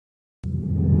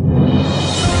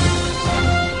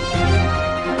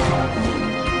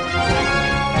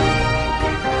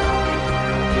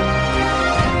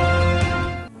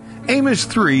Amos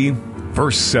 3,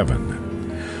 verse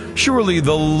 7. Surely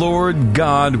the Lord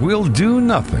God will do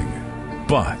nothing,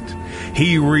 but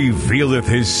he revealeth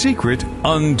his secret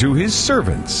unto his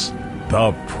servants,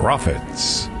 the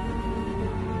prophets.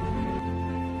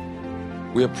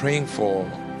 We are praying for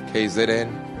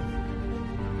KZN,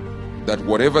 that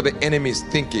whatever the enemy is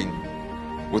thinking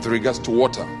with regards to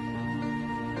water,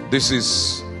 this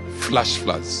is flash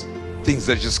floods, things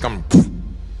that just come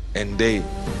and they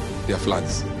are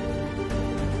floods.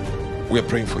 We are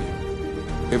praying for you,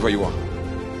 wherever you are.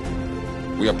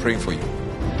 We are praying for you.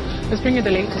 Let's bring you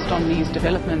the latest on these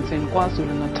developments in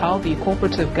Kwa-Zulu, Natal. The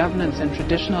Cooperative Governance and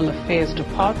Traditional Affairs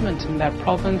Department in that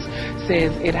province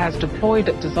says it has deployed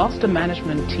disaster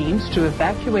management teams to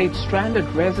evacuate stranded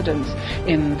residents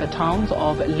in the towns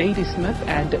of Ladysmith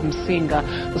and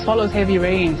Msinga. This follows heavy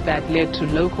rains that led to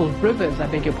local rivers,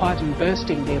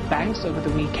 bursting their banks over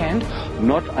the weekend.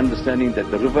 Not understanding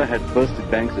that the river had bursted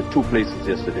banks at two places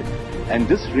yesterday. And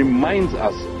this reminds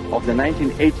us of the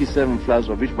 1987 floods,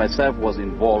 of which myself was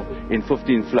involved in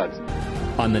 15 floods.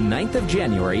 On the 9th of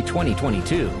January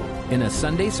 2022, in a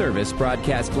Sunday service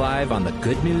broadcast live on the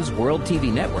Good News World TV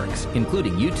networks,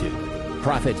 including YouTube,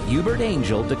 Prophet Uebert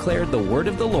Angel declared the word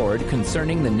of the Lord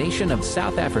concerning the nation of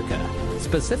South Africa,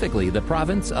 specifically the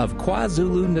province of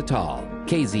Kwa-Zulu Natal,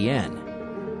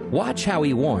 KZN. Watch how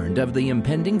he warned of the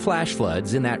impending flash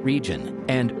floods in that region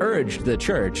and urged the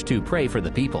church to pray for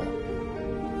the people.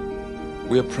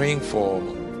 We are praying for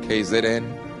KZN,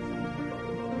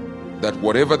 that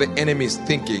whatever the enemy is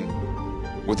thinking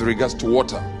with regards to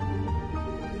water,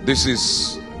 this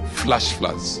is flash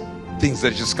floods, things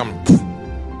that just come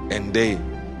and they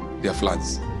are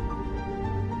floods.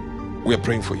 We are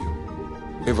praying for you,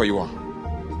 wherever you are.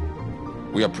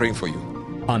 We are praying for you.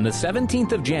 On the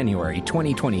 17th of January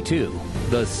 2022,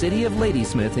 the city of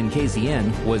Ladysmith in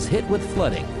KZN was hit with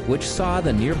flooding, which saw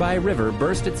the nearby river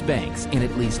burst its banks in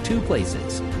at least two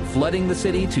places, flooding the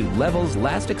city to levels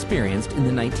last experienced in the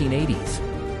 1980s.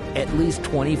 At least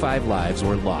 25 lives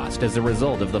were lost as a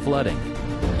result of the flooding.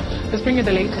 Let's bring you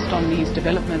the latest on these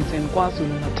developments in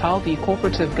Kwa-Zulu Natal. The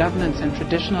Cooperative Governance and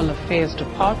Traditional Affairs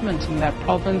Department in that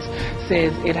province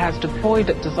says it has deployed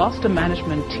disaster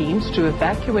management teams to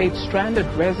evacuate stranded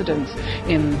residents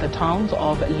in the towns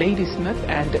of Ladysmith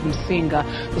and Msinga.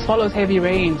 This follows heavy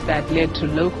rains that led to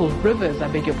local rivers,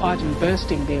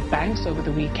 bursting their banks over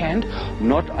the weekend.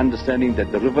 Not understanding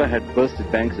that the river had bursted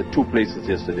banks at two places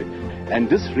yesterday. And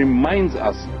this reminds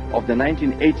us of the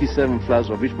 1987 floods,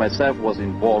 of which myself was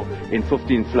involved in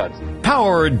 15 floods.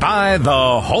 Powered by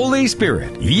the Holy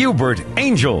Spirit, Uebert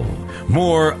Angel.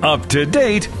 More up to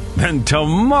date than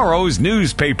tomorrow's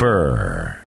newspaper.